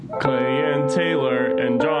Clay and Taylor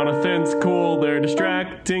and Jonathan's cool. They're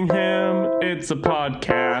distracting him. It's a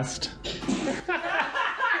podcast.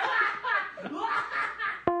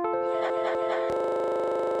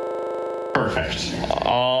 Perfect.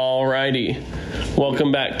 Alrighty.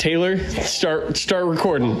 Welcome back, Taylor. Start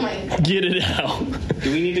recording. Get it out.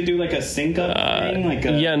 Do we need to do like a sync up thing? Like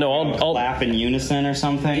a I'll clap in unison or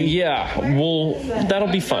something? Yeah,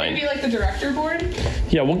 that'll be fine. Maybe like the director board?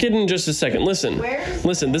 Yeah, we'll get in just a second. Listen,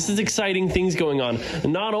 this is exciting things going on.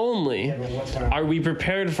 Not only are we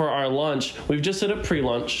prepared for our lunch, we've just set up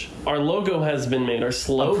pre-lunch. Our logo has been made, our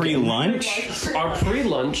slogan. A pre-lunch? Our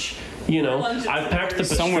pre-lunch. You know, I've packed the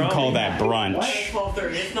pastrami. Someone call that brunch. Why at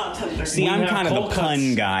 12:30? It's not 10:30. See, I'm kind of the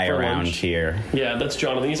pun guy around here. Yeah, that's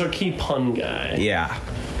Jonathan. He's our key pun guy. Yeah.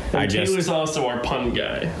 And Taylor's also our pun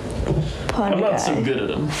guy. I'm not so good at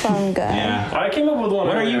him. Fun guy. Yeah. I came up with one.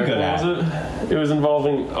 What are you good at? It was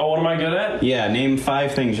involving. What am I good at? Yeah, name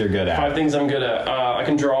 5 things you're good at. 5 things I'm good at. I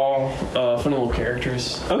can draw funny little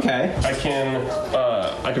characters. Okay. I can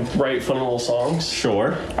write funny little songs.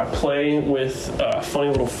 Sure. I play with funny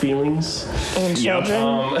little feelings. And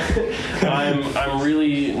children. I'm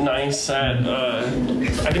really nice at. I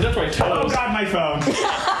can touch my toes. Oh God, my phone.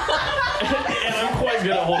 And I'm quite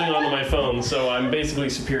good at holding onto my phone, so I'm basically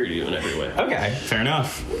superior to you in every way. Okay, fair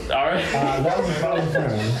enough. All right. That was fun.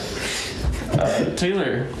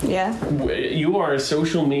 Taylor. Yeah. You are a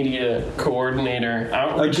social media coordinator,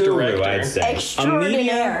 outreach director. I'd say.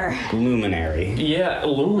 Extraordinaire. A media luminary. Yeah,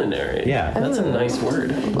 luminary. Yeah. That's a nice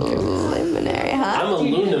word. Luminary, huh? I'm a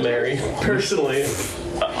lunamary, personally.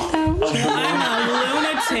 I'm a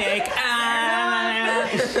lunatic.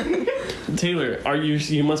 Taylor,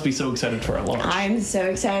 you must be so excited for our launch. I'm so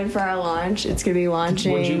excited for our launch. It's gonna be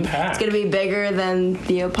launching. What'd you pack? It's gonna be bigger than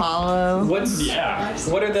the Apollo. What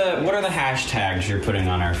are the hashtags you're putting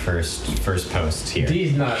on our first post here?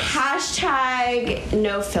 These nuts. Hashtag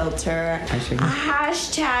no filter.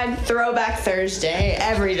 Hashtag throwback Thursday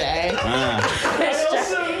every day.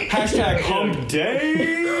 Hashtag hump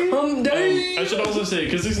day. Hump day. I should also say,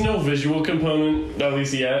 because there's no visual component, at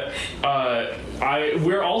least yet,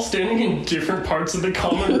 we're all standing in different parts of the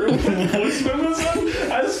common room for the voice memos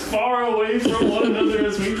as far away from one another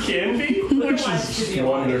as we can be, which is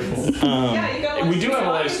wonderful. We do have a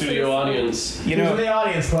live studio audience. You know the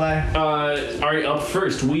audience, Clay. Alright, up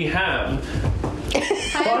first, we have...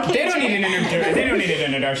 They don't need an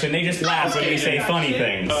introduction. They just laugh when we say funny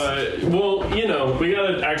things. Well, you know, we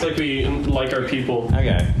gotta act like we like our people.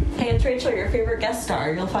 Okay. Hey, it's Rachel, your favorite guest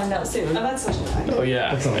star. You'll find out soon. Oh, that's such a lie. Oh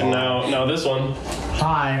yeah. And now this one.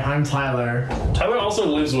 Hi, I'm Tyler. Tyler also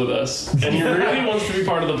lives with us, and he really wants to be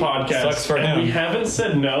part of the podcast. Sucks for him. We haven't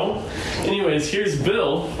said no. Anyways, here's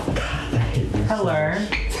Bill. Hello.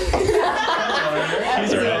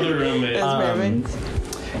 He's our other roommate.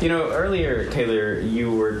 You know, earlier, Taylor,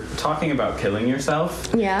 you were talking about killing yourself.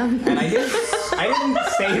 Yeah. And I didn't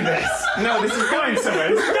say this. No, this is going somewhere.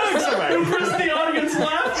 This is going somewhere. Who pressed the audience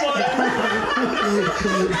laugh button?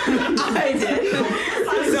 I did.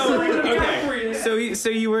 So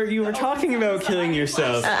you were talking about killing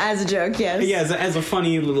yourself. As a joke, yes. Yeah, as a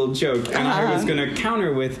funny little joke. And I was going to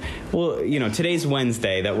counter with, well, you know, today's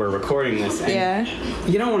Wednesday that we're recording this. And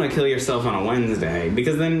you don't want to kill yourself on a Wednesday,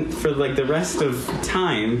 because then for like the rest of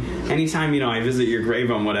time, anytime, you know, I visit your grave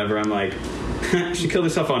on whatever, I'm like, she killed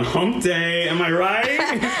herself on hump day, am I right?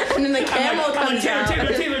 And then the camel comes out.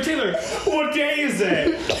 Taylor, what day is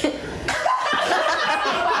it?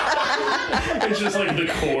 It's just like the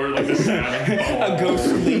core, like the sound. A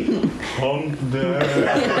ghostly Hump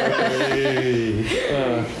day.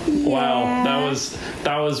 Wow,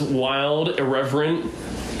 that was wild, irreverent,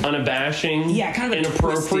 unabashing, kind of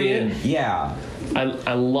inappropriate. twisted. Yeah.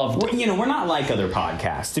 I loved it. You know, we're not like other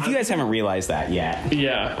podcasts. If you guys haven't realized that yet.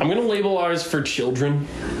 Yeah, I'm gonna label ours for children.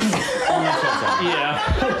 Yeah.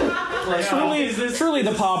 Truly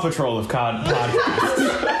the Paw Patrol of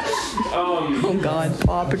podcasts. Oh God,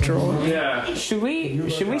 Paw Patrol. Yeah. Should we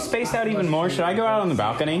space out even more? Should I go out on the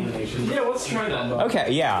balcony? Yeah, let's try that.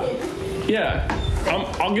 Okay, yeah. Yeah.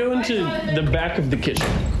 I'll go into the back of the kitchen.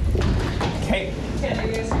 Hey,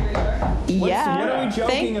 Yeah. what are we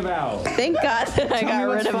joking about? Thank God that I got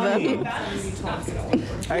rid of them.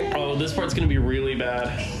 Oh, this part's gonna be really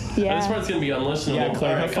bad. Yeah. This part's gonna be unlistenable. Yeah,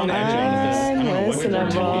 Claire, have fun editing this.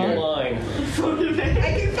 Unlistenable. We're line. I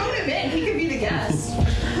can phone him in. He could be the guest.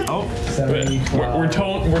 Oh, We're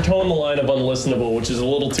towing the line of unlistenable, which is a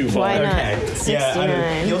little too far. Why not? okay.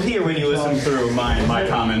 69. You'll hear when you listen through my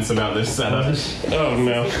comments about this setup. Oh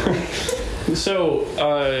no. So,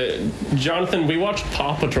 Jonathan, we watched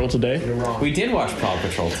Paw Patrol today. We did watch Paw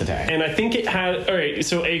Patrol today. And I think it had, all right,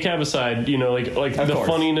 so ACAB aside, you know, like the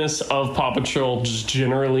funniness of Paw Patrol just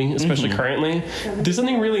generally, especially currently, there's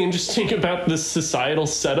something really interesting about this societal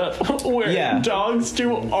setup where dogs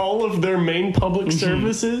do all of their main public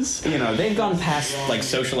services. You know, they've gone past, like,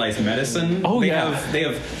 socialized medicine. Oh, they have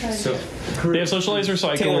socialized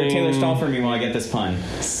recycling. Taylor, stall for me while I get this pun.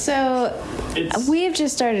 So, we have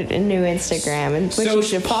just started a new Instagram, and which you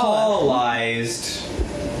should follow. Socialized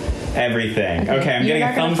everything. Okay, I'm getting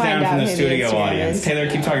a thumbs down from the studio audience. Taylor,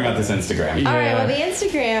 keep talking about this Instagram. All right, well, the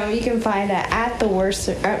Instagram, you can find at the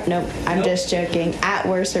Worser... I'm just joking. At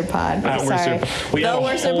WorserPod. Sorry. The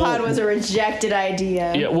WorserPod was a rejected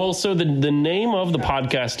idea. Yeah, well, so the name of the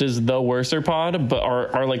podcast is The WorserPod, but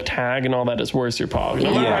our like tag and all that is WorserPod.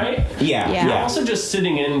 Am I right? Yeah. We're also just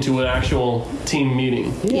sitting into an actual team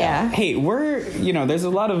meeting. Yeah. Hey, there's a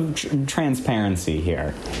lot of transparency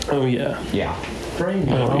here. Oh, yeah. Yeah.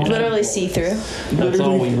 Literally see-through. That's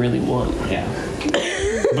all we really want. Yeah.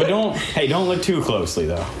 But don't look too closely,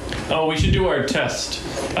 though. Oh, we should do our test.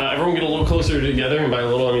 Everyone get a little closer together, and by a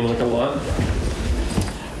little, I mean like a lot.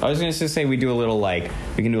 I was going to say we do a little, like,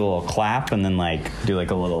 we can do a little clap and then, like, do,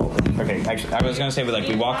 like, a little... Okay, actually, I was going to say,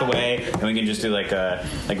 we walk away and we can just do, like,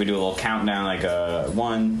 we do a little countdown, like,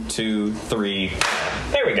 1, 2, 3.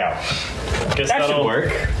 There we go. Guess that should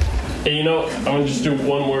work. Hey, you know, I'm going to just do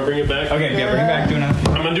one more, bring it back. Okay, yeah, bring it back, do another.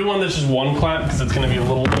 I'm going to do one that's just one clap because it's going to be a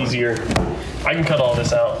little easier. I can cut all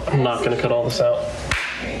this out. I'm not going to cut all this out.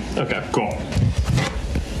 Okay, cool.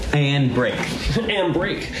 And break. And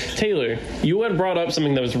break. Taylor, you had brought up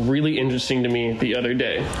something that was really interesting to me the other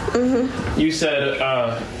day. Mm-hmm. You said,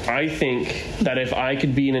 I think that if I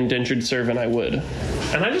could be an indentured servant, I would.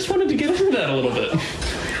 And I just wanted to get into that a little bit.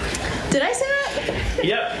 Did I say that?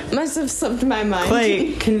 Yep. Must have slipped my mind.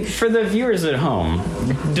 Clay, for the viewers at home,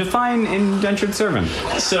 define indentured servant.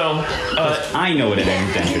 So, I know what an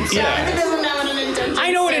indentured servant is.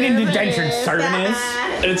 I know what an indentured servant is.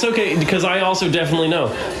 It's okay, because I also definitely know.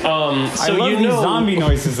 So I love these zombie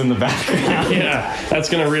noises in the background. Yeah, that's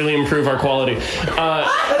going to really improve our quality.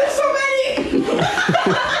 There's so many!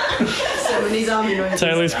 So many zombie noises.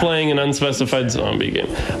 Tyler's playing an unspecified zombie game.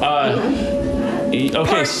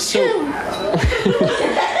 Okay, so...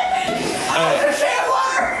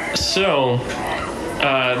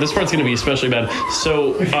 this part's going to be especially bad.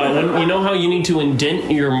 So, you know how you need to indent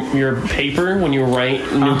your paper when you write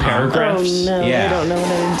new paragraphs? Oh, no. Yeah. I don't know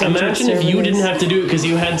what an indentured Imagine if you servant didn't is. have to do it because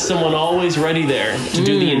you had someone always ready there to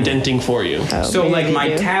do the indenting for you. Oh, So, maybe like, they my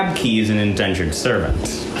do. tab key is an indentured servant.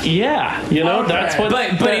 Yeah, you know, that's what...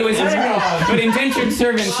 But it was... But indentured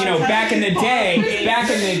servants, you know, back in the day,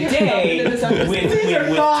 with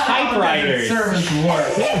typewriters. Servants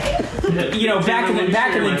work. You know, back in the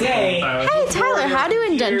day... Hey, Tyler, how do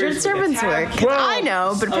indentured servants work? 'Cause I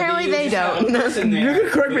know, but apparently they don't. You can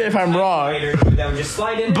correct me if I'm wrong. That would just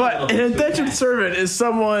slide in. But an indentured servant is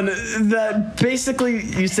someone that basically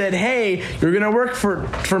you said, hey, you're going to work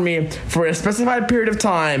for me for a specified period of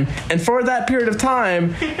time, and for that period of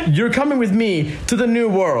time, you're coming with me to the new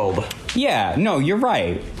world. Yeah, no, you're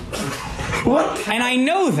right. What? And I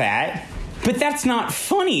know that, but that's not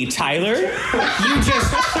funny, Tyler. You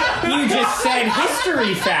just said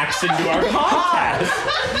history facts into our podcast.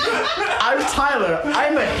 I'm Tyler.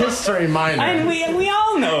 I'm a history minor. And we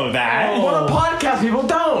all know that. But podcast people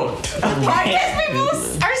don't. Podcast people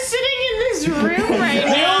are sitting in this room right The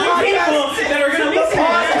now. only people that are going to listen to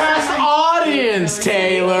Podcast audience,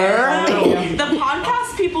 Taylor. The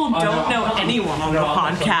podcast people don't know anyone on the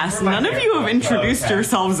podcast. None of you have introduced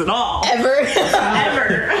yourselves at all. Ever.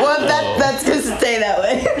 Ever. Well, that's going to stay that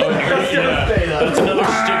way. That's another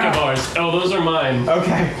stick of ours. Oh, those are mine.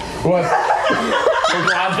 Okay. What? I'm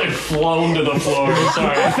glad they've flown to the floor.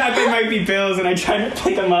 Sorry. I thought they might be Bill's, and I tried to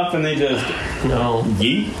pick them up, and they just... No.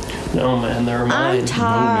 Yeet. No, man, they're mine. I'm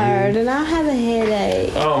tired and I have a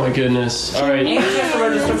headache. Oh, my goodness. All right. You have to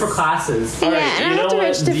register for classes. All right, Yeah, and I have to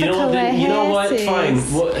register for You know what? classes.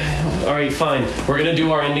 Fine. All right, fine. We're gonna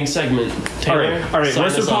do our ending segment. Taylor, All right. sign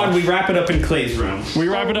us WorserPod, off. we wrap it up in Clay's room. We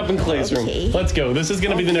wrap it up in Clay's Okay. room. Let's go. This is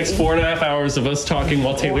gonna be the next 4.5 hours of us talking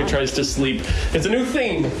while Taylor tries to sleep. It's a new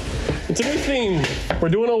thing. We're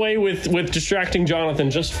doing away with distracting Jonathan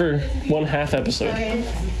just for 1/2 episode. Okay.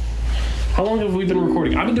 How long have we been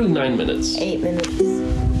recording? I've been doing 9 minutes. 8 minutes.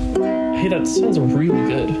 Hey, that sounds really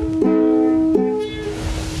good.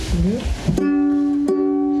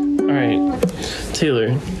 All right,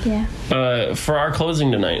 Taylor. Yeah. For our closing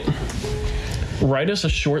tonight, write us a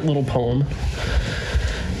short little poem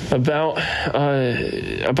about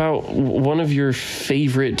one of your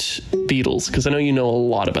favorite Beatles, because I know you know a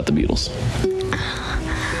lot about the Beatles.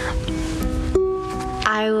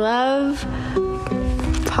 I love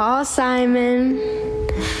Paul Simon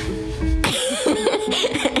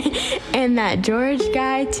and that George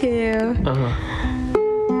guy too.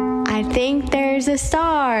 I think there's a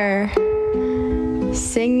star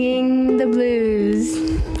singing the blues.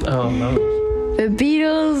 Oh no. The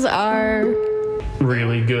Beatles are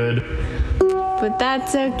really good. But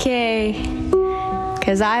that's okay,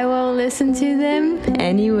 because I will listen to them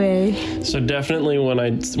anyway. So definitely when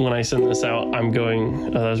I send this out, I'm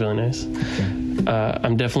going, oh, that was really nice.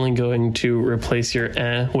 I'm definitely going to replace your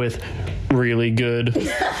with really good.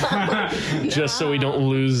 Just so we don't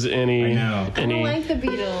lose any. I don't like the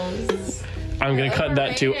Beatles. I'm going to cut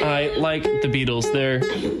that too. I like the Beatles. They're...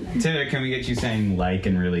 Taylor, can we get you saying like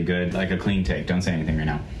and really good? Like a clean take. Don't say anything right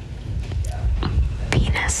now.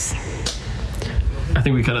 Penis. I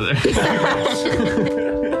think we cut it there.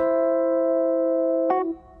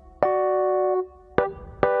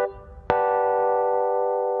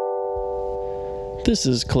 This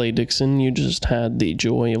is Clay Dixon. You just had the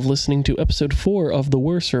joy of listening to episode 4 of the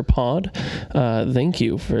Worser Pod. Thank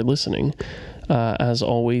you for listening. As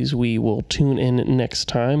always, we will tune in next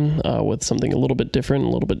time with something a little bit different, a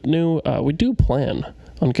little bit new. We do plan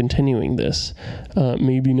on continuing this.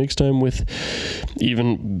 Maybe next time with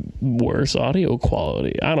even worse audio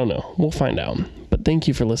quality. I don't know. We'll find out. But thank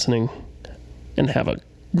you for listening, and have a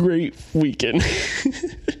great weekend.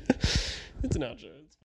 It's an outro.